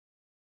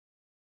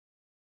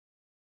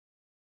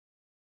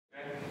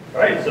All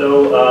right,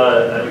 so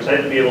I'm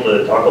excited to be able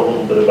to talk a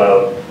little bit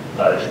about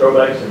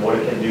STROBE-X and what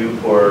it can do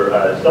for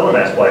stellar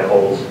mass black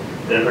holes.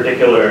 And in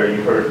particular,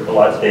 you've heard a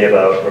lot today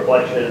about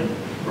reflection,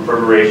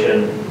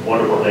 reverberation,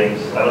 wonderful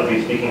things. I'm going to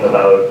be speaking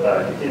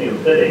about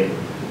continuum fitting,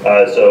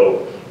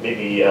 so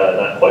maybe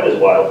not quite as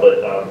wild, but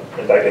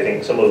in fact, I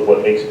think some of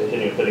what makes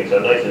continuum fitting so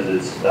nice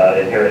is its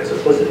inherent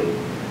simplicity.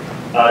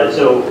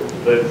 So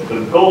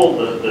the goal,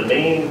 the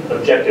main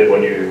objective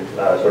when you're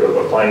sort of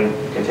applying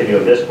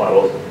continuum disk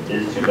models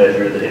is to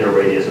measure the inner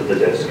radius of the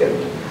disk. And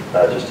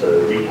just to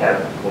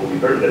recap what we've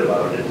heard a bit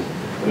about is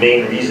the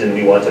main reason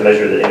we want to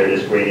measure the inner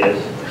disk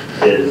radius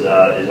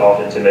is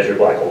often to measure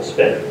black hole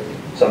spin.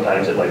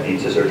 Sometimes it might be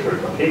to search for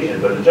truncation,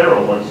 but in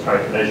general, one's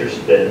trying to measure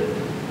spin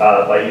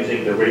by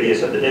using the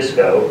radius of the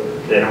disco,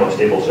 the innermost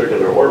stable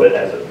circular orbit,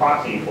 as a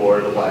proxy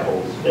for the black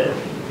hole spin.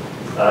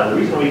 The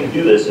reason we can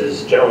do this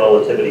is general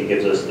relativity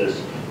gives us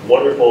this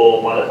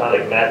wonderful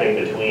monotonic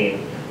mapping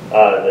between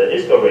the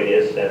ISCO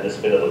radius and the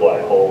spin of the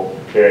black hole,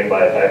 varying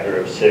by a factor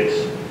of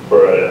 6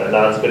 for a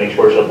non-spinning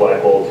Schwarzschild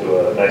black hole to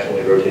a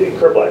maximally rotating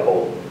Kerr black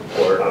hole,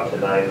 or up to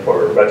 9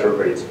 for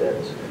retrograde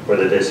spins, where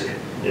the disk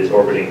is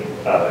orbiting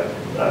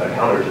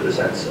counter to the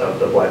sense of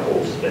the black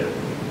hole spin.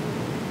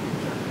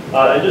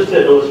 And just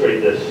to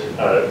illustrate this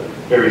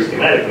very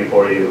schematically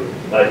for you,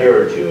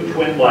 here are two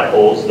twin black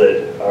holes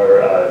that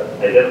are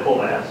identical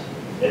mass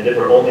and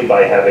differ only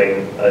by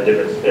having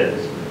different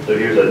spins. So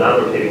here's a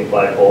non-rotating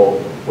black hole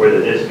where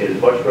the disk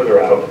is much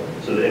further out,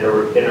 so the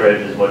inner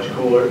edge is much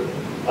cooler,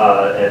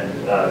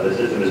 and the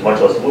system is much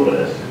less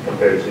luminous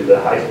compared to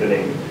the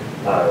high-spinning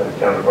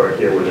counterpart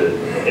here, where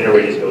the inner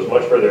radius goes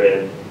much further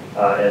in,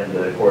 and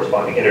the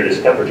corresponding inner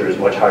disk temperature is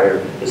much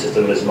higher. The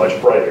system is much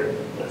brighter,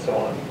 and so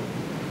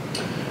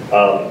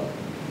on.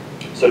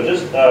 So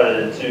just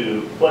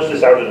to flesh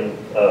this out in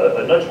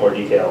a nudge more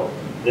detail,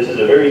 this is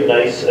a very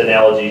nice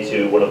analogy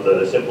to one of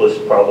the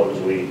simplest problems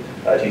we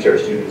teach our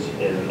students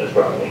in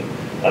astronomy.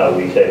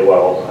 We say,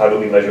 well, how do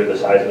we measure the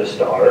size of a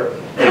star,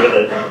 given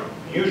that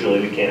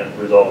usually we can't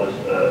resolve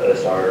a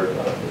star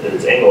at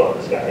its angle on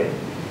the sky.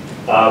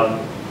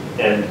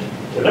 And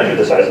to measure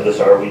the size of the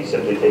star, we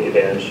simply take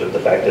advantage of the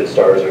fact that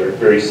stars are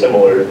very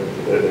similar.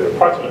 They're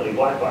approximately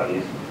black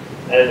bodies.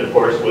 And of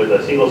course, with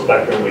a single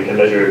spectrum, we can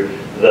measure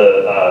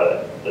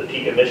the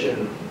peak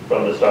emission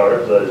from the star,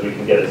 so that is we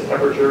can get its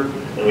temperature,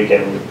 and we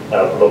can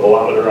put a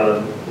bolometer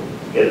on,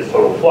 get its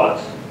total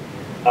flux.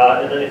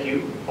 And then if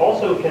you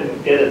also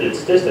can get at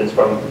its distance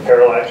from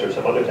parallax or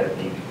some other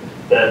technique,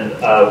 then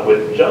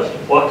with just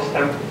flux,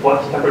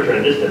 temperature,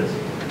 and distance,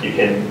 you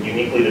can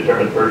uniquely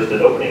determine first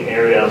an opening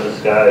area on the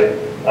sky,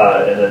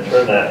 and then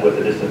turn that with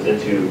the distance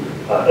into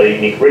a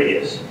unique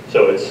radius.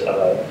 So it's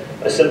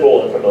a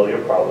simple and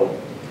familiar problem.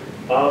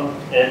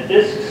 And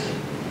disks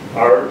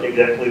are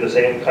exactly the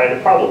same kind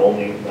of problem,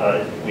 only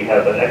we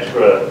have an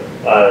extra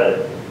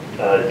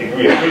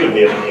degree of freedom.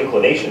 We have an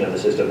inclination in the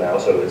system now,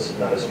 so it's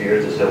not a sphere,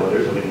 it's a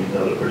cylinder, so we need to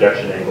know the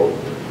projection angle.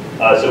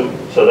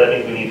 So that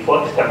means we need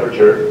flux,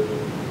 temperature,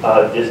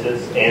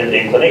 distance, and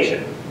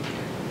inclination.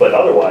 But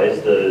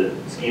otherwise, the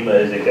schema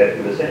is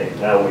exactly the same.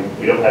 Now,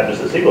 we don't have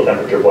just a single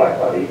temperature black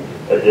body.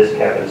 A disk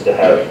happens to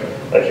have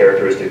a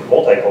characteristic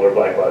multicolor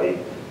black body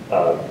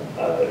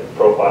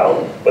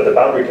profile, but the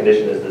boundary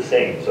condition is the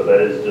same. So that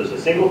is just a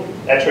single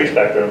X-ray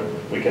spectrum.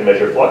 We can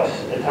measure flux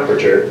and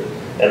temperature,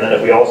 and then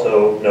if we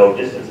also know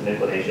distance and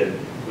inclination,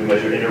 we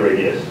measure inner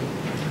radius.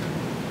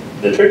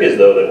 The trick is,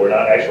 though, that we're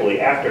not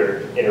actually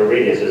after inner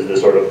radius as the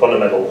sort of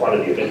fundamental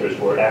quantity of interest.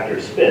 We're after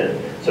spin.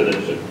 So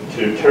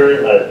to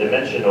turn a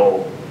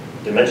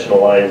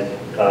dimensionalized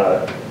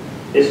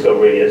ISCO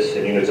radius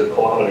in units of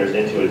kilometers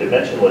into a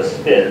dimensionless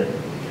spin,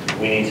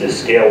 we need to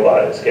scale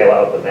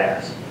out the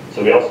mass.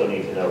 So we also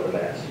need to know the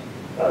mass.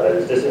 That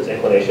is, distance,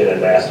 inclination,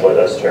 and mass let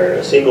us turn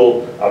a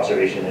single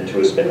observation into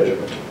a spin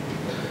measurement.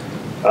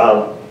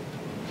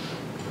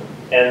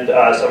 And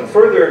some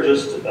further,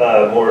 just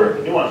more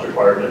nuanced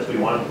requirements. We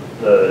want,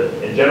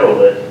 in general,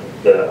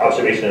 that the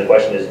observation in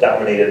question is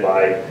dominated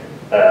by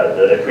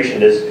the accretion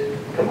disk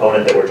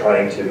component that we're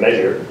trying to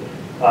measure.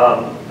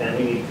 And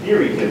we need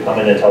theory to come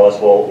in and tell us,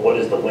 well, what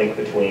is the link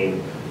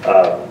between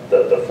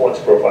the flux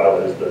profile,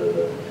 that is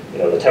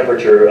the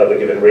temperature of a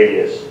given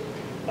radius,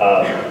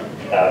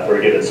 for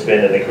a given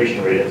spin and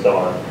accretion rate and so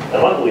on.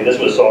 And luckily, this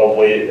was solved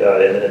way in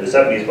the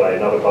 70s by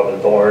Novikov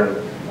and Thorne,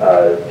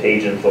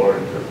 Page and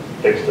Thorne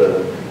fixed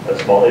a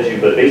small issue,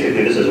 but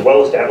basically this is a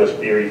well-established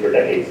theory for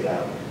decades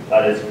now.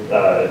 And it's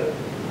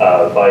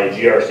by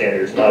GR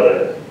standards not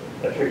a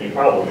tricky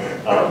problem.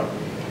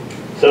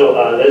 So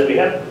we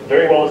have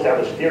very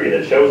well-established theory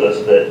that shows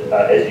us that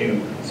as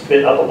you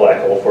spin up a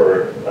black hole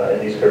for, in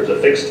these curves,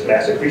 a fixed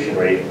mass accretion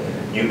rate,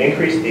 you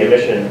increase the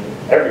emission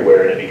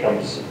everywhere, and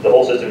the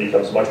whole system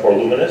becomes much more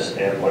luminous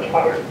and much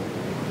hotter.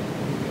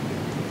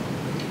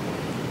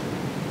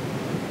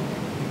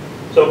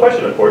 So the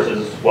question, of course,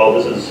 is, well,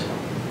 this is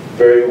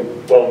very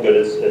well and good.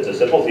 It's a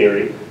simple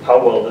theory. How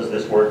well does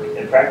this work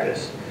in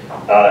practice?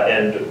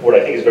 And what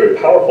I think is very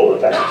powerful, in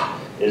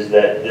fact, is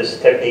that this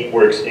technique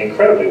works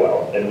incredibly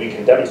well, and we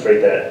can demonstrate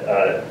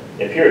that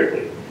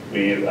empirically.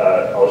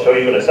 I'll show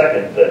you in a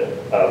second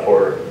that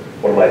for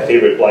one of my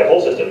favorite black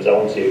hole systems,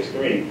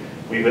 LMCX3,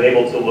 we've been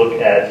able to look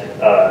at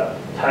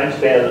time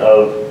span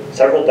of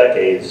several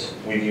decades.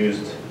 We've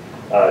used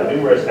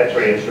numerous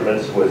X-ray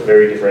instruments with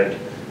very different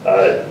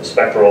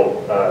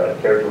spectral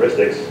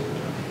characteristics,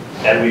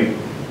 and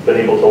we've been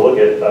able to look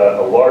at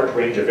a large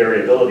range of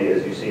variability,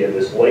 as you see in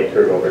this light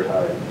curve over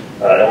time.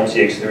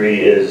 LMCX3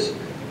 is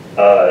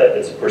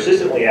it's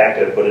persistently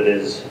active, but it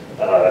is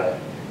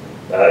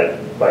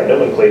by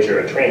nomenclature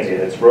a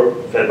transient. It's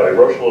fed by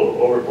Roche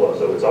overflow,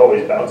 so it's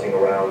always bouncing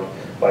around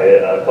by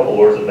a couple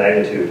orders of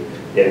magnitude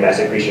in mass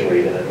accretion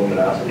rate and in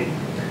luminosity.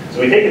 So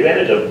we take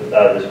advantage of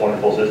this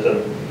wonderful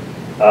system,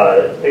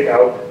 pick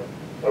out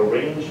a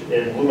range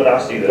in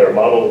luminosity that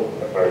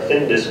our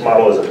thin disk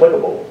model is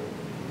applicable,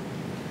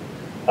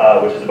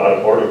 which is about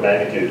an order of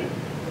magnitude.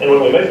 And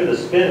when we measure the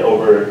spin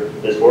over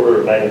this order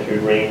of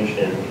magnitude range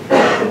in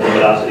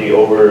luminosity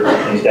over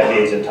these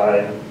decades in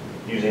time,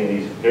 using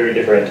these very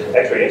different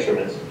X-ray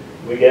instruments,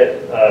 we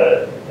get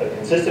a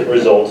consistent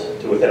result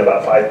to within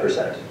about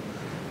 5%.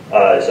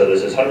 So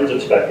this is hundreds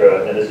of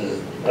spectra, and this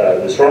is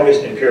the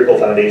strongest empirical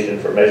foundation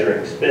for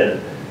measuring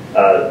spin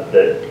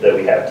that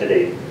we have to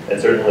date.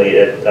 And certainly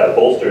it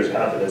bolsters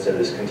confidence in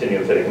this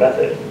continuum fitting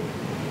method.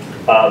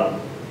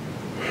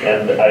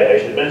 And I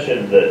should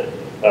mention that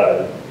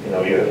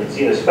you haven't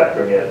seen a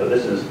spectrum yet, but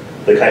this is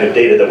the kind of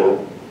data that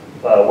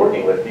we're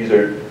working with. These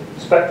are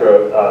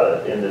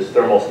spectra in this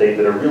thermal state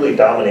that are really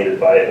dominated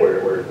by it,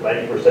 where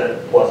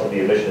 90% plus of the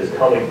emission is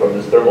coming from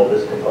this thermal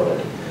disk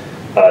component.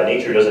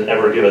 Nature doesn't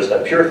ever give us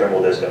a pure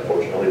thermal disk,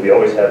 unfortunately. We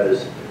always have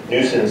this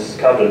nuisance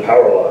Compton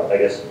power law. I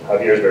guess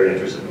Javier's very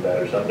interested in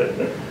that or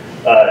something.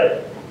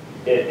 But,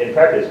 in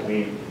practice,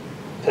 we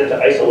tend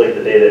to isolate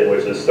the data in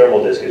which this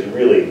thermal disk is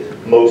really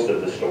most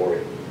of the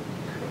story.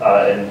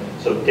 And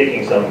so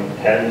taking some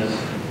tens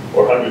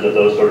or hundreds of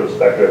those sort of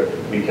spectra,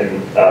 we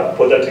can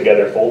put them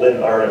together, fold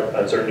in our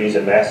uncertainties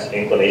in mass,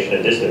 inclination,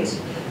 and distance,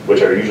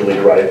 which are usually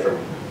derived from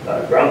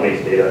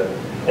ground-based data,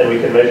 and we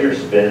can measure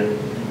spin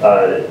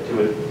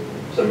to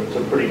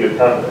some pretty good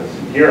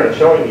confidence. Here I'm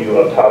showing you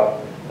up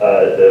top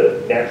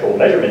the natural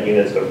measurement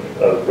units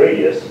of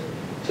radius.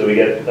 So we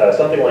get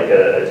something like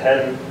a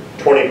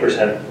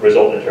 10-20%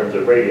 result in terms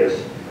of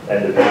radius,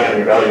 and depending on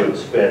your value of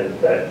spin,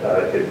 that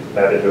could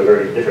map into a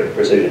very different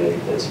precision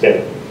in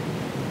spin.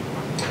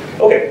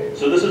 Okay,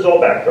 so this is all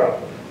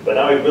backdrop, but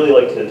now I'd really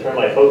like to turn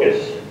my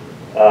focus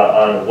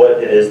on what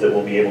it is that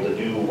we'll be able to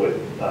do with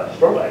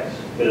STROBE-X.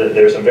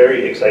 There are some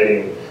very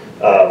exciting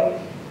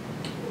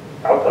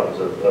outcomes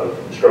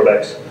of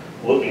STROBE-X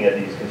looking at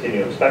these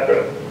continuum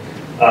spectra.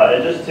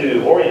 And just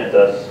to orient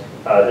us,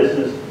 this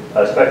is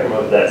a spectrum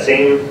of that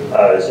same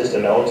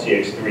system,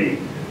 LMCX3,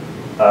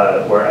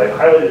 where I've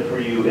highlighted for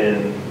you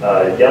in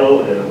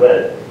yellow and in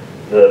red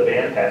the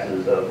band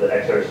passes of the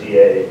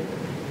XRCA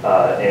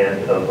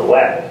and of the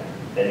lag.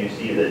 And you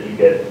see that you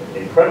get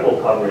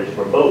incredible coverage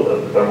for both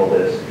of the thermal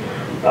disks,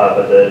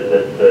 but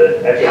the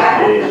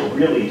XRCA is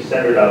really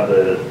centered on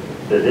the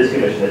disk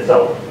emission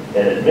itself,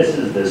 and it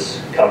misses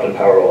this Compton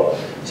power law.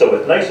 So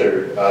with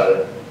NICER,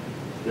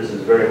 this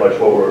is very much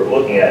what we're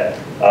looking at.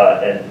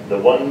 And the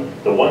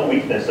one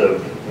weakness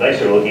of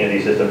NICER looking at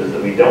these systems is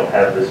that we don't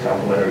have this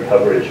complementary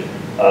coverage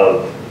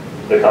of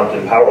the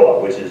Compton power law,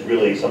 which is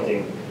really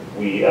something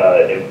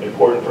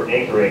important for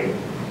anchoring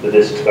the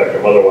disk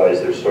spectrum.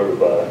 Otherwise, there's sort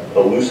of a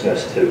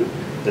looseness to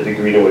the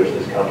degree to which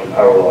this Compton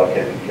power law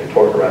can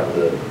torque around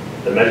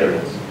the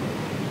measurements.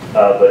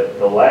 But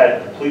the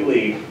lag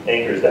completely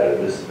anchors that.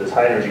 And this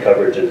high energy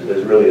coverage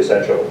is really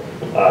essential,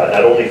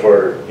 not only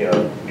for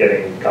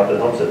getting Compton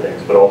humps and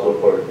things, but also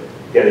for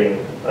getting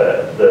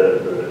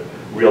the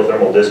real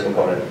thermal disk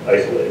component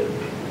isolated.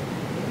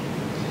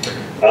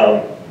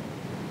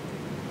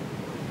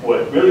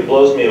 What really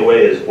blows me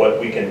away is what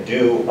we can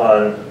do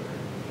on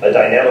a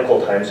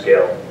dynamical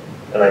timescale,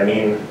 and I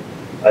mean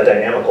a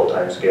dynamical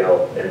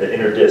timescale in the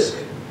inner disk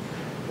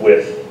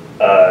with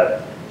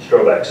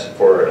STROBE-X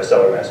for a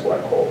stellar mass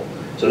black hole.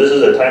 So this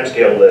is a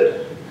timescale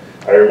that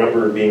I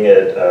remember being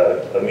at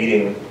a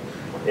meeting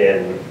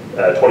in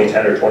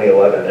 2010 or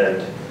 2011,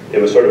 and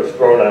it was sort of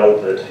thrown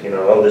out that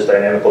this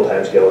dynamical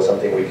timescale is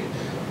something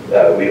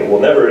we will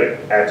never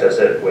access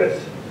it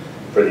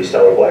for these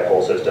stellar black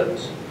hole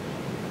systems.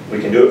 We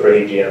can do it for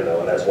AGN though,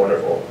 and that's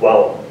wonderful.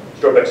 Well,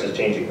 STROBE-X is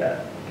changing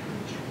that.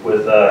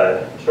 With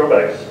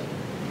STROBE-X,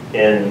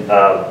 in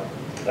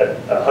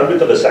a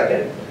hundredth of a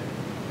second,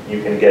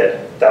 you can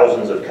get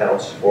thousands of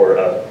counts for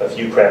a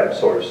few crab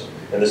source.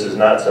 And this is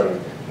not some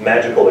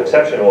magical,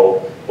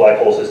 exceptional black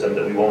hole system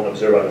that we won't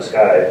observe on the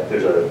sky.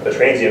 There's a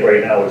transient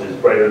right now which is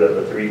brighter than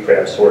the 3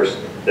 crab source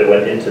that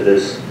went into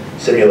this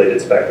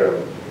simulated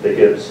spectrum that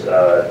gives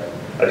a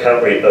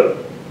count rate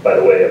of, by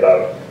the way,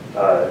 about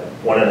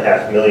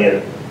 1.5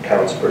 million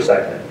counts per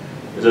second.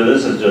 So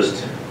this is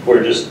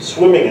we're just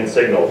swimming in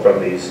signal from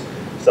these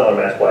stellar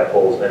mass black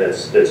holes, and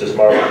it's just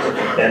marvelous.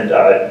 And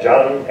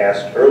John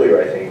asked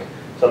earlier, I think,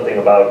 something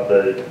about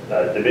the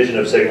division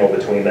of signal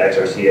between the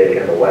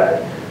XRCA and the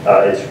lag.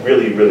 it's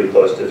really, really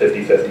close to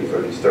 50-50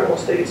 for these thermal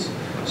states.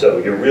 So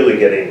you're really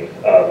getting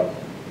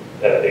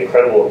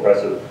incredible,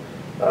 impressive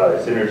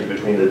synergy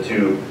between the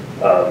two.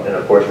 And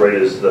of course, right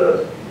as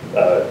the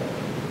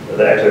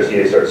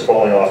XRCA starts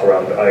falling off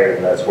around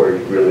iron, that's where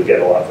you really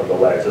get a lot from the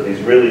lead. So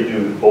these really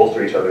do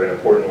bolster each other in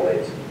important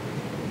ways.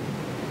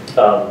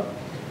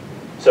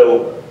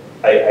 So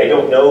I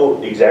don't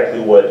know exactly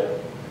what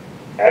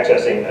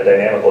accessing a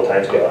dynamical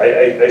timescale.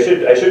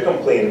 I should come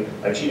clean.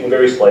 I'm cheating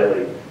very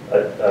slightly.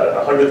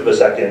 A hundredth of a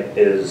second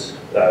is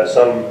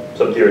some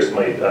theorists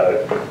might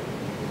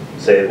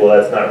say, well,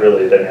 that's not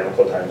really a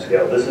dynamical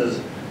timescale. This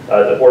is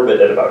the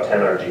orbit at about 10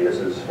 RG. This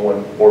is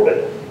one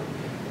orbit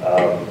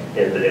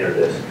in the inner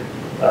disk.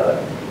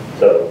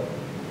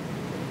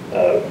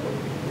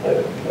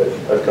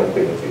 I've come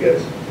clean with you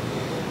guys.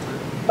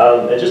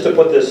 And just to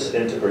put this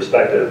into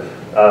perspective,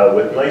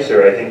 with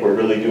NICER, I think we're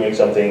really doing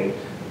something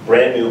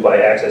brand new by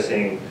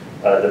accessing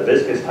the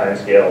viscous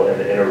timescale in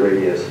the inner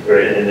radius, or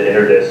in the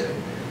inner disk.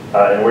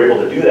 And we're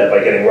able to do that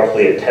by getting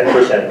roughly a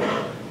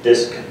 10%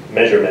 disk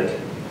measurement.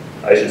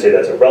 I should say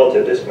that's a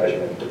relative disk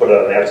measurement. To put it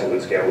on an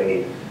absolute scale, we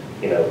need,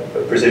 a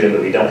precision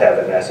that we don't have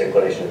in mass,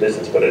 inclination, and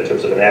distance. But in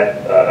terms of a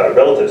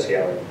relative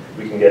scaling,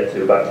 we can get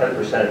to about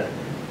 10%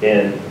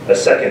 in a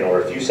second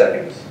or a few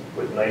seconds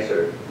with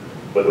NICER.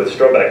 But with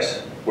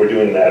STROBE-X, we're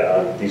doing that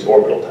on these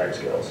orbital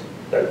timescales.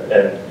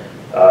 And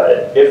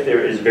if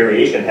there is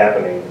variation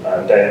happening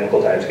on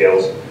dynamical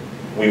timescales,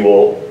 we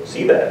will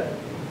see that.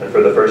 And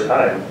for the first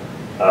time,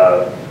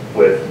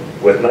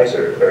 with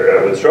NICER,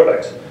 or with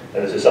STROBE-X.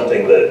 And this is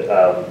something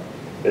that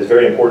is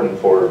very important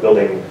for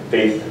building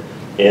faith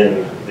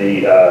in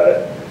the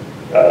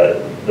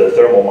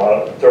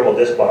thermal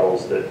disk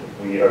models that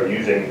we are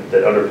using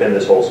that underpin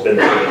this whole spin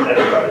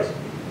enterprise.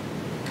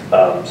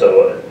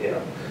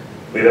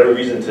 We have every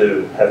reason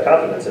to have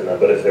confidence in them,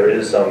 but if there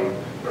is some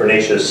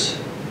pernicious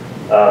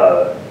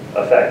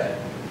effect,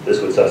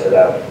 this would suss it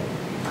out.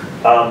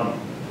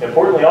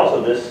 Importantly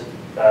also, this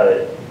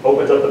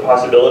opens up the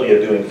possibility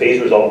of doing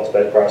phase-resolved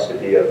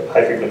spectroscopy of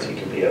high-frequency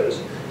QPOs.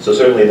 So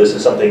certainly this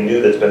is something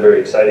new that's been very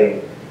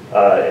exciting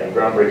and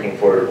groundbreaking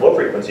for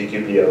low-frequency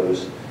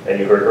QPOs. And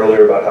you heard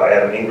earlier about how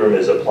Adam Ingram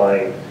is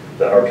applying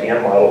the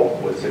RPM model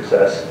with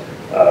success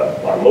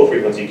on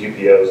low-frequency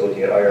QPOs,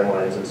 looking at iron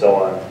lines and so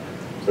on.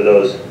 For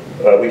those,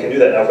 we can do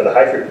that now for the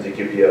high-frequency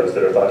QPOs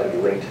that are thought to be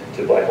linked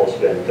to black hole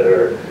spin, that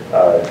are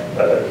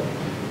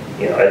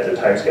at the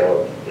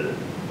timescale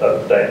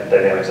of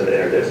dynamics of the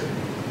inner disk.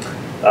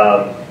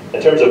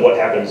 In terms of what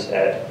happens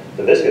at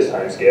the viscous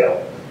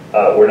timescale,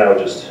 we're now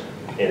just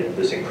in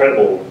this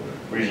incredible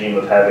regime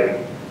of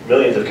having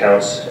millions of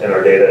counts in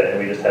our data, and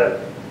we just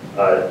have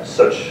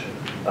such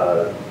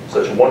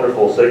a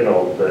wonderful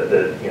signal that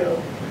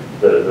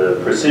the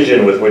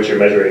precision with which you're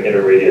measuring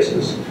inner radius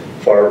is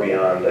far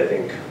beyond, I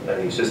think,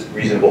 any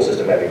reasonable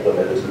systematic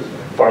limit. This is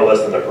far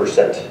less than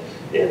 1%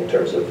 in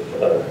terms of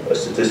a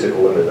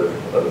statistical limit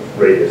of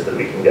radius that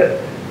we can get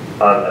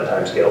on a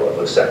timescale of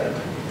a second.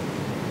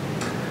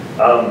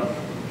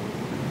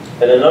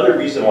 And another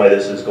reason why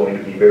this is going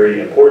to be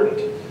very important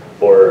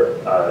for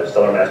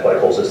stellar mass black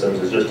hole systems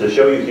is just to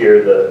show you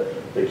here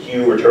the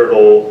Q or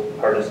turtle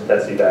hardness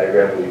intensity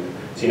diagram we've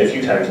seen a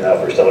few times now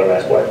for stellar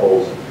mass black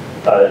holes.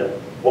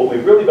 What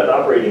we've really been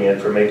operating in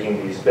for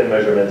making these spin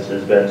measurements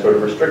has been sort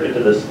of restricted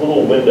to this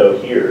little window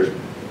here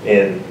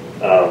in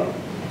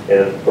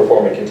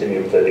performing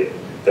continuum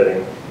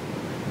fitting.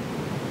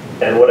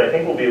 And what I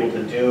think we'll be able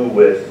to do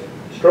with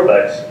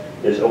STROBE-X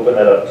is open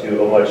that up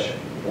to a much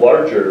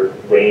larger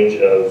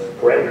range of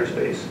parameter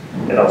space.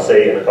 And I'll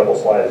say in a couple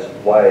slides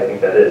why I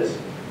think that is.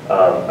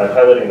 I'm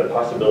highlighting the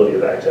possibility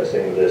of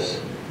accessing this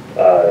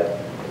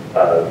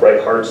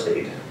bright hard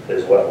state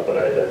as well, but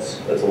that's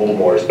a little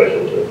more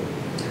speculative.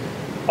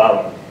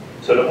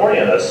 So to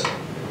orient us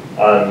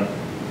on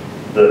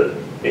the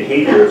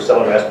behavior of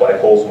stellar mass black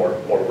holes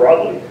more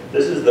broadly,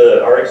 this is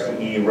the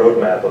RX2E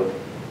roadmap of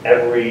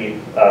every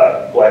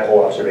black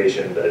hole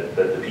observation that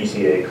the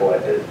PCA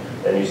collected.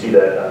 And you see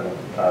that on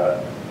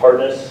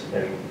hardness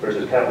and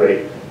versus count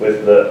rate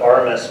with the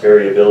RMS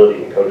variability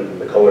encoded in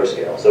the color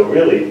scale. So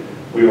really,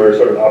 we were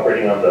sort of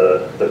operating on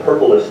the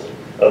purplest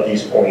of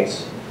these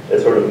points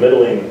at sort of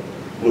middling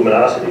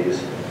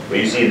luminosities, but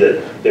you see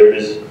that there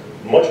is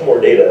much more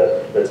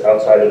data that's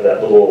outside of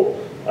that little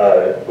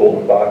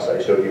golden box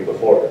I showed you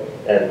before.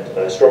 And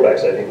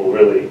STROBE-X, I think, will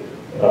really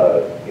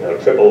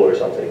triple or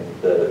something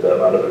the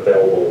amount of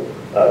available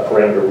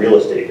parameter real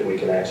estate that we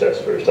can access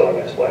for stellar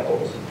mass black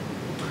holes.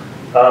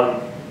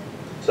 I'm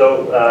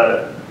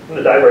going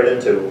to dive right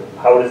into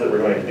how it is that we're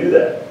going to do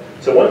that.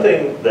 So one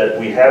thing that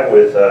we have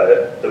with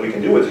that we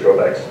can do with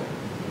STROBE-X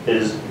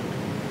is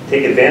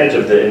take advantage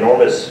of the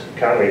enormous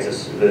count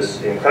rates,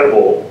 this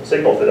incredible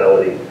signal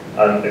fidelity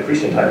on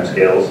accretion time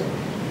scales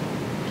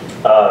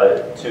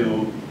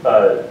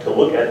to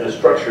look at the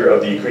structure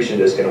of the accretion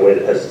disk in a way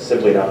that has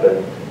simply not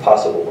been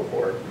possible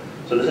before.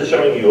 So this is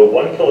showing you a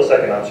 1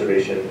 kilosecond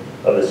observation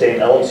of the same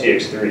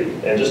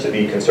LMCX3. And just to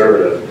be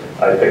conservative,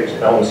 I picked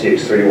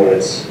LMCX3 when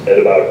it's at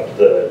about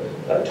the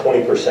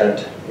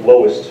 20%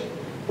 lowest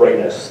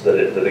brightness that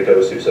it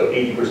goes to. So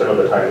 80% of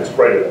the time it's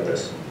brighter than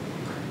this.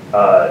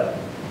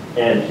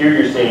 And here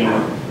you're seeing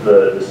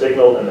the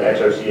signal and the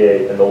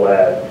XRCA in the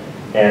lab.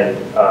 And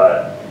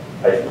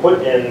I've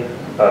put in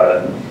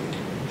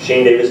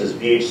Shane Davis's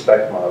BH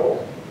spec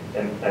model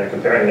and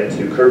comparing it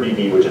to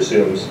Kirby-D, which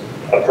assumes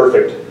a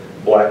perfect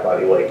black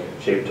body-like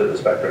shape to the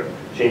spectrum.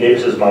 Shane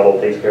Davis's model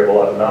takes care of a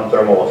lot of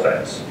non-thermal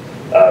effects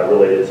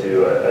related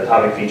to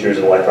atomic features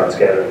and electron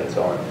scattering and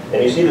so on.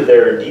 And you see that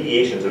there are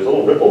deviations, there's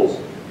little ripples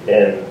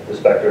in the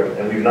spectrum,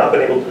 and we've not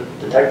been able to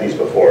detect these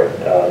before.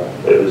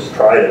 It was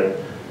tried and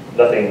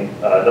nothing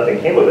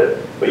came of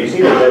it. But you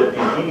see that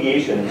these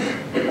deviations,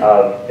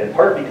 in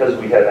part because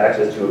we have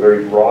access to a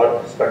very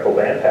broad spectral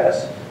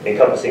bandpass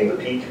encompassing the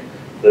peak,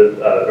 the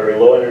very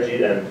low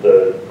energy, and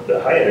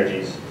the high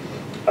energies,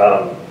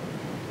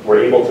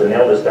 we're able to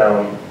nail this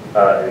down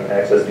and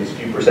access these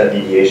few percent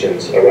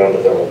deviations around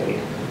the thermal peak.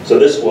 So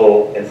this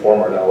will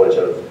inform our knowledge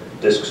of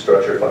disk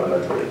structure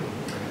fundamentally.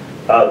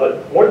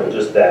 But more than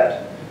just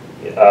that,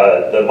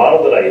 the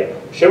model that I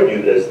showed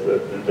you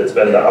that's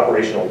been the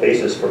operational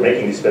basis for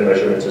making these spin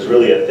measurements is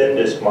really a thin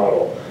disk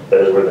model.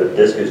 That is where the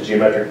disk is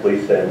geometrically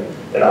thin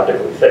and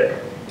optically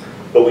thick.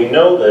 But we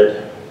know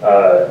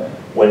that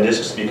when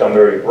disks become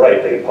very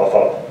bright, they puff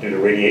up due to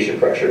radiation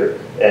pressure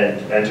and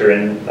enter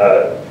in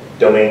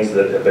domains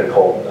that have been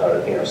called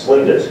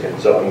slim disk and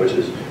so on, which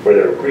is where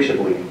they're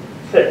appreciably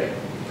thick.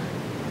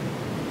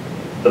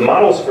 The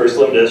models for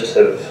slim disks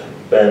have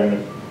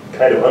been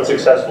kind of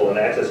unsuccessful in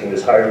accessing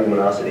this higher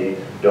luminosity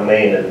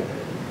domain, and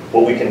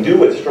what we can do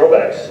with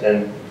STROBE-X,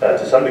 and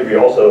to some degree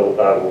also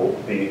we'll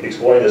be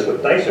exploring this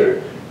with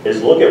NICER,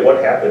 is look at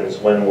what happens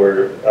when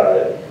we're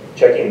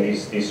checking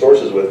these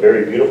sources with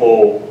very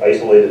beautiful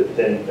isolated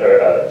thin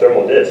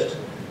thermal disks,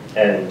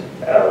 and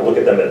look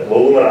at them at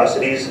low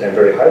luminosities and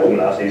very high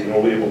luminosities, and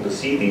we'll be able to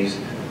see these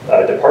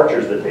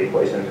departures that take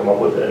place and come up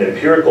with an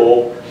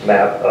empirical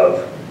map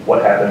of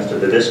what happens to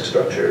the disk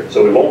structure.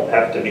 So we won't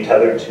have to be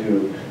tethered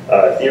to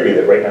theory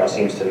that right now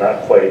seems to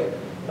not quite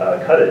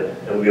cut it,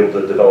 and we'll be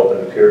able to develop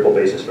an empirical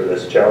basis for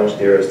this, challenge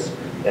theorists,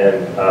 and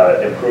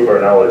improve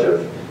our knowledge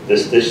of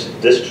this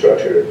disk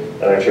structure,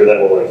 and I'm sure that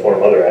will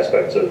inform other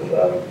aspects of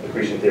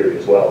accretion theory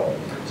as well.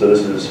 So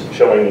this is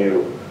showing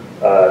you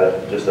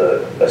just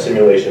a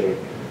simulation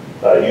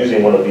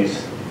using one of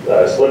these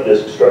slim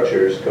disk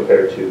structures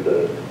compared to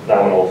the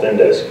nominal thin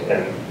disk,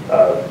 and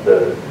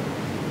the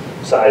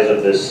size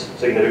of this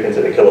significance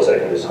in a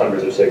kilosecond is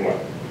hundreds of sigma.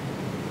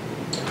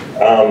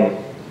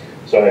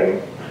 So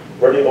I'm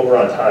running over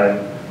on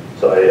time,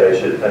 so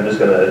I'm just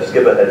going to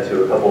skip ahead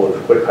to a couple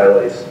of quick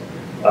highlights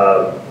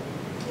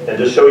and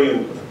just show you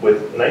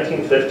with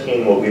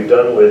 1915 what we've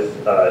done with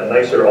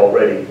NICER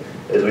already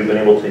is we've been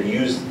able to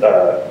use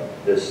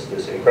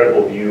this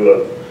incredible view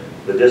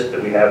of the disk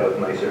that we have with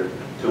NICER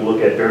to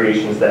look at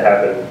variations that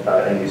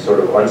happen in these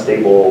sort of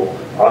unstable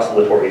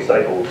oscillatory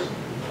cycles,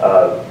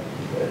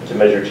 to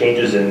measure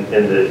changes in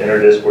the inner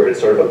disk where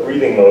it's sort of a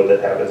breathing mode that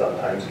happens on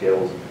time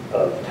scales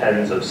of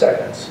tens of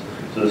seconds.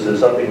 So this is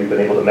something we've been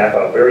able to map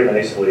out very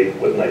nicely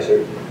with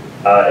NICER,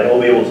 and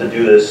we'll be able to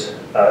do this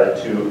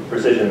to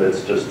precision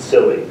that's just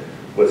silly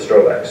with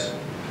STROBE-X.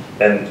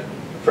 And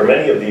for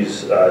many of these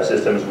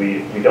systems,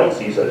 we don't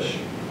see such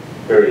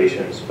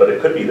variations, but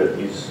it could be that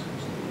these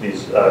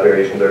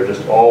variations are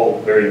just all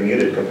very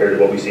muted compared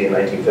to what we see in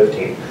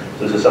 1915.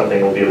 So this is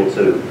something we'll be able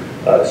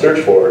to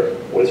search for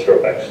with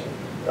STROBE-X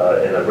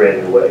in a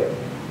brand new way.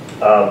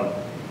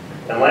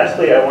 And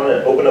lastly, I want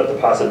to open up the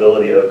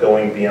possibility of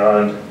going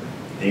beyond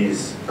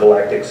these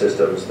galactic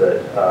systems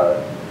that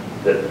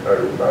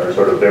are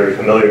sort of very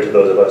familiar to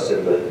those of us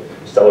in the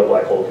stellar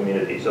black hole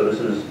community. So this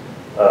is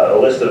a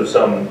list of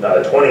some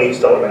 20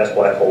 stellar mass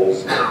black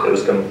holes. It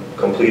was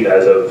complete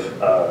as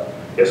of,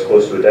 I guess,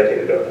 close to a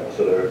decade ago now.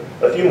 So there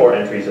are a few more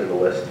entries in the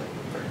list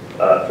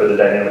for the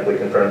dynamically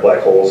confirmed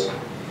black holes.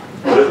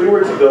 But if we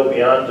were to go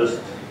beyond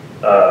just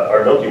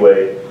our Milky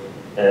Way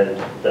and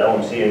the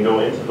LMC and go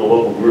into the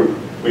local group,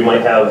 we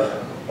might have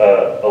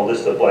a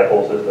list of black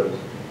hole systems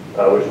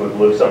which would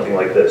look something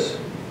like this.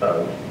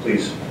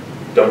 Please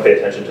don't pay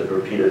attention to the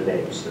repeated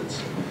names.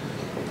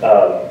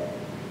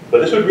 But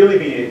this would really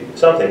be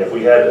something if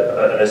we had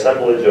an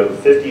assemblage of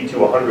 50 to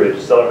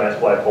 100 stellar mass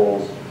black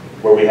holes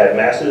where we had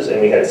masses and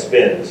we had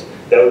spins.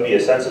 That would be a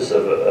census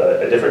of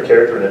a different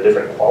character and a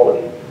different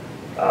quality.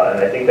 And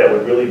I think that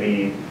would really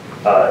be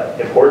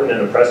important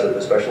and impressive,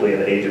 especially in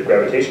the age of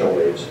gravitational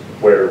waves,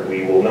 where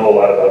we will know a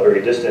lot about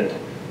very distant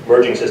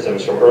merging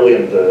systems from early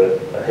in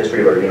the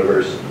history of our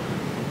universe,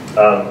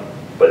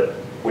 but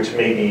which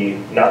may be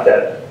not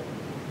that,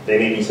 they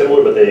may be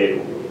similar, but they,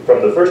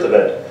 from the first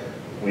event,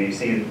 we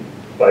see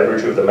by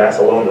virtue of the mass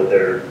alone that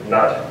they're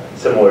not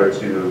similar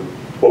to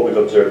what we've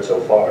observed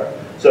so far.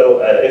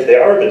 So if they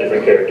are of a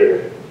different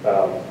character,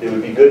 it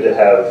would be good to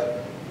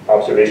have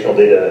observational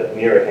data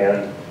near at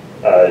hand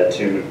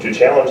to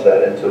challenge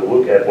that and to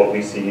look at what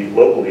we see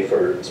locally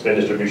for spin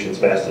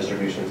distributions, mass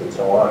distributions, and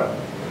so on.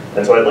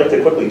 And so I'd like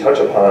to quickly touch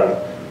upon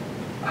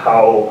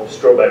how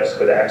STROBE-X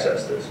could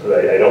access this.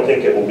 I don't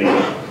think it will be,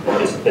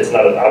 it's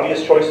not an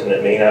obvious choice and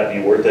it may not be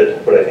worth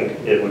it, but I think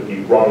it would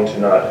be wrong to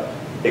not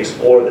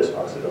explore this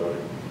possibility.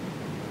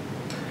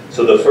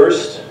 So the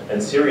first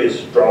and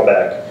serious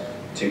drawback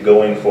to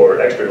going for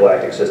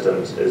extragalactic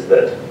systems is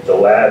that the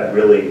lab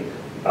really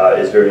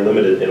is very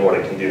limited in what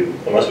it can do.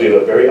 Unless we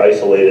have a very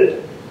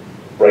isolated,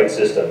 bright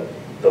system,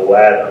 the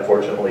lab,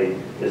 unfortunately,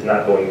 is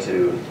not going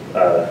to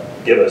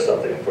give us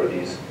something for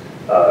these.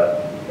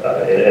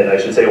 And I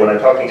should say, when I'm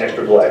talking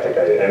extragalactic,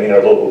 I mean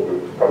our local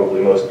group.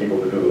 Probably most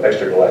people who do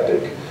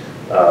extragalactic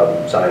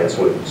science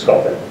would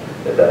scoff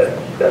at that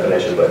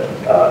definition, but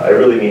I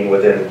really mean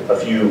within a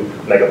few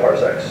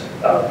megaparsecs,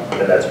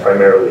 and that's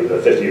primarily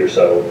the 50 or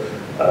so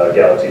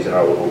galaxies in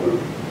our local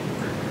group.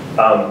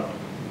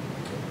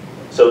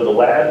 So the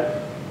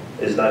lab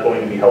is not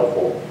going to be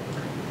helpful,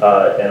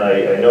 and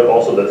I note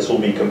also that this will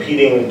be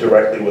competing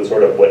directly with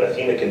sort of what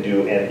Athena can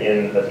do and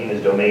in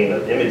Athena's domain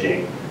of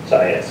imaging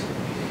science.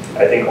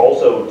 I think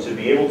also to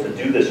be able to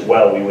do this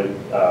well, we would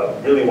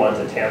really want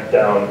to tamp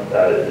down,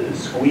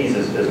 squeeze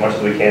as much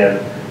as we can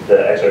the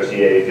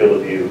XRCA field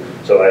of view.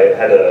 So I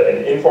had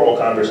an informal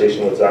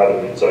conversation with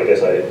Zabin, so I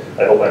guess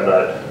I hope I'm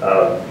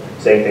not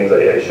saying things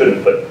I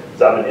shouldn't, but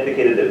Zabin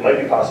indicated it might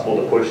be possible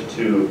to push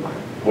to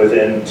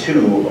within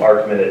 2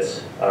 arc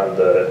minutes on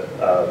the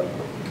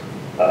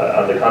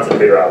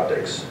concentrator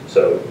optics.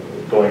 So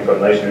going from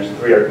NICER's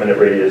 3 arc minute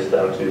radius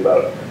down to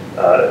about,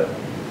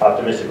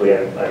 optimistically,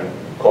 I'm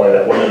calling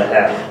that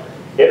 1.5.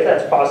 If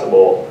that's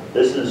possible,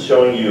 this is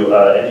showing you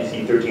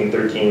NGC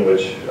 1313,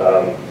 which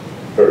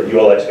for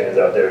ULX fans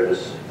out there,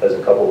 this has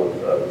a couple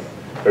of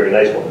very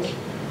nice ones.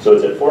 So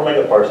it's at 4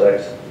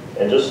 megaparsecs,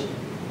 and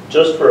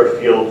just for a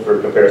field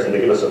for comparison to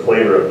give us a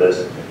flavor of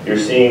this, you're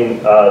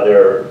seeing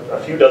there are a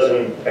few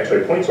dozen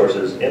X-ray point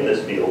sources in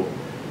this field,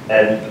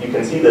 and you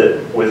can see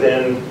that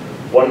within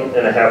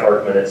 1.5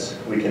 arc minutes,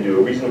 we can do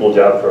a reasonable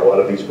job for a lot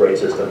of these bright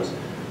systems.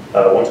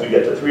 Once we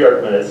get to 3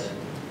 arc minutes,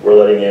 we're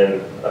letting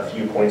in a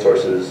few point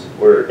sources.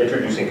 We're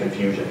introducing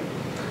confusion.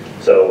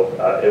 So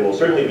it will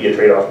certainly be a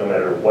trade-off no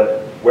matter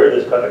where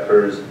this cut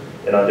occurs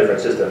and on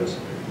different systems.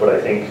 But I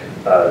think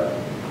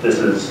this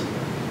is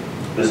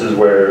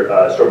where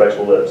STROBE-X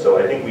will live. So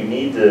I think we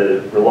need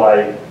to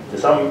rely to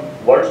some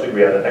large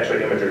degree on an X-ray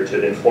imager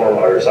to inform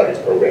our science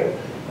program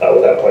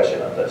without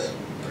question on this.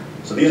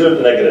 So these are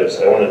the negatives.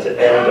 I wanted to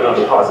end on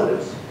the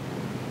positives.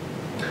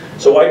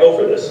 So why go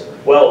for this?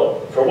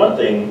 Well, for one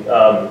thing,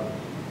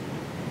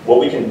 what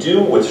we can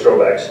do with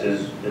STROBE-X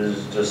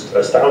is just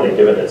astounding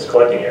given its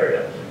collecting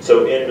area.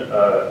 So in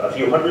a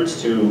few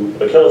hundreds to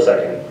a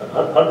kilosecond,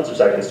 hundreds of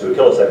seconds to a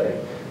kilosecond,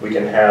 we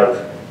can have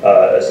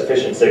a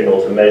sufficient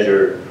signal to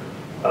measure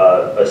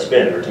a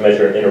spin or to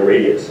measure an inner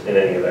radius in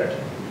any event.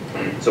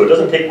 So it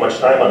doesn't take much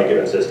time on a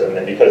given system,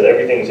 and because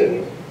everything's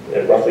in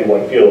roughly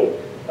one field,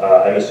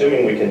 I'm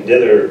assuming we can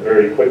dither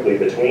very quickly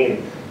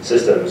between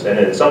systems, and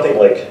in something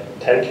like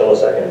 10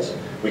 kiloseconds,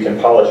 we can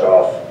polish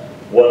off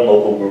one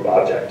local group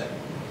object.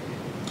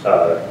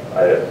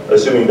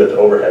 Assuming that the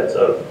overheads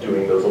of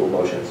doing those little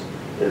motions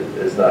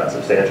is not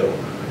substantial.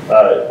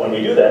 When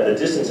we do that, the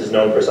distance is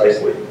known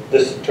precisely.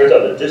 This turns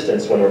out the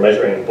distance when we're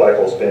measuring black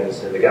hole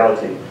spins in the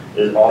galaxy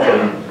is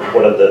often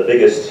one of the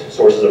biggest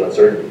sources of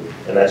uncertainty,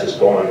 and that's just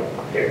gone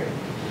here.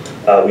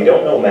 We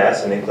don't know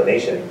mass and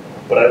inclination,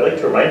 but I'd like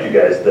to remind you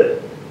guys that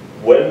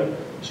when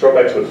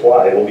STROBE-X would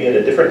fly, we'll be in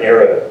a different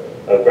era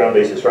of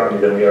ground-based astronomy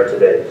than we are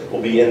today.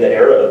 We'll be in the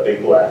era of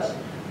big glass,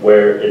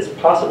 where it's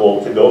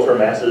possible to go for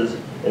masses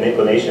and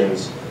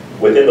inclinations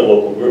within the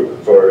local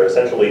group for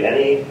essentially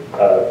any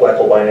black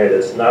hole binary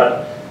that's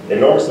not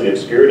enormously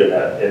obscured in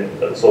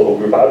this local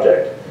group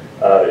object.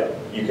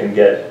 You can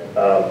get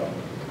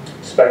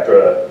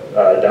spectra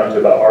down to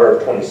about R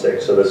of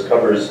 26, so this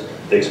covers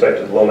the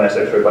expected low mass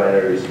X-ray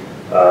binaries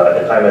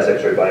and high mass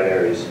X-ray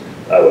binaries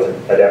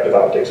with adaptive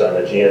optics on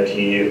a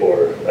GMT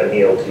or an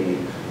ELT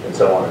and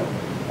so on.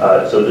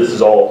 So this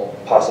is all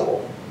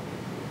possible.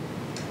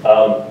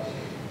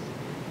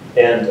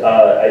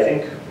 I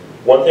think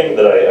one thing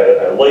that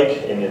I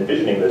like in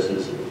envisioning this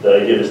is the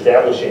idea of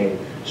establishing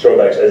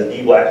STROBE-X as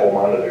the black hole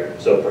monitor.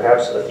 So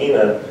perhaps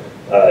Athena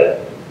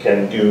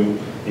can do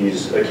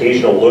these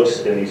occasional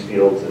looks in these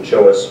fields and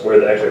show us where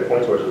the X-ray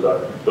point sources are.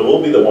 But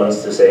we'll be the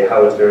ones to say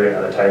how it's varying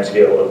on a time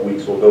scale of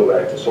weeks. We'll go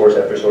back to source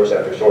after source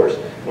after source,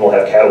 and we'll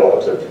have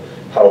catalogs of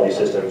how these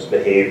systems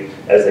behave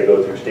as they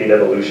go through state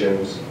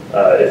evolutions,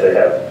 if they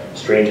have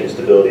strange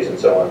instabilities and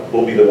so on.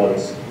 We'll be the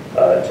ones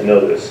to know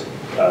this.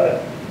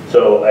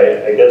 So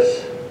I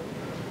guess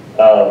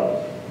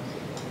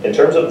in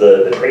terms of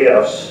the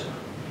trade-offs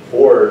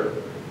for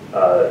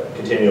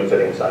continuum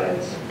fitting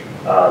science,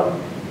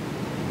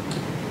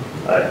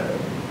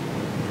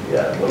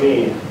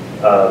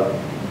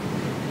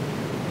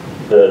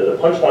 the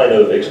punchline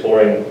of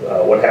exploring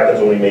what happens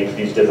when we make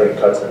these different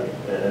cuts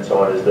and so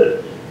on is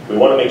that we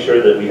want to make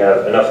sure that we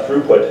have enough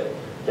throughput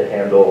to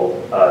handle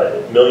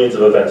millions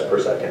of events per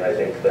second.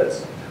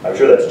 I'm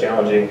sure that's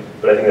challenging,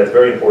 but I think that's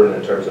very important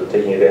in terms of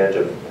taking advantage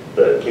of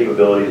the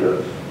capabilities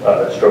of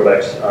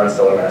STROBE-X on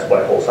stellar mass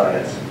black hole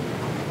science.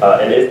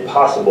 And if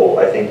possible,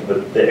 I think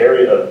the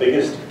area of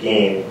biggest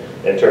gain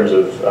in terms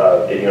of,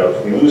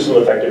 if we lose some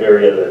effective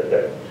area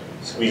that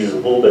squeezes a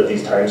little bit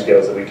these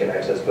timescales that we can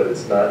access, but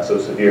it's not so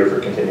severe for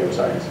continuum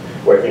science.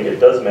 Where I think it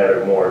does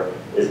matter more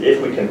is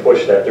if we can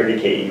push that 30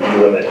 keV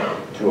limit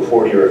to a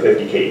 40 or a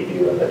 50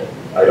 keV limit.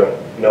 I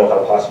don't know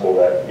how possible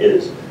that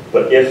is,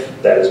 but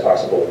if that is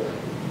possible,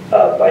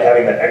 by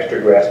having that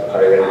extra grasp of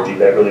higher energy,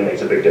 that really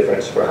makes a big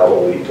difference for how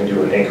well we can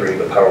do in anchoring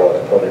the power law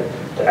component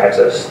to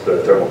access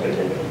the thermal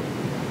continuum.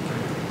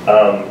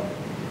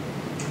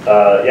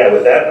 Yeah,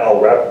 with that,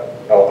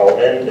 I'll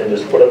end and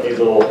just put up these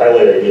little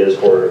highlight ideas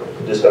for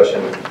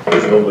discussion,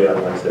 presumably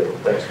on Wednesday.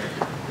 Thanks.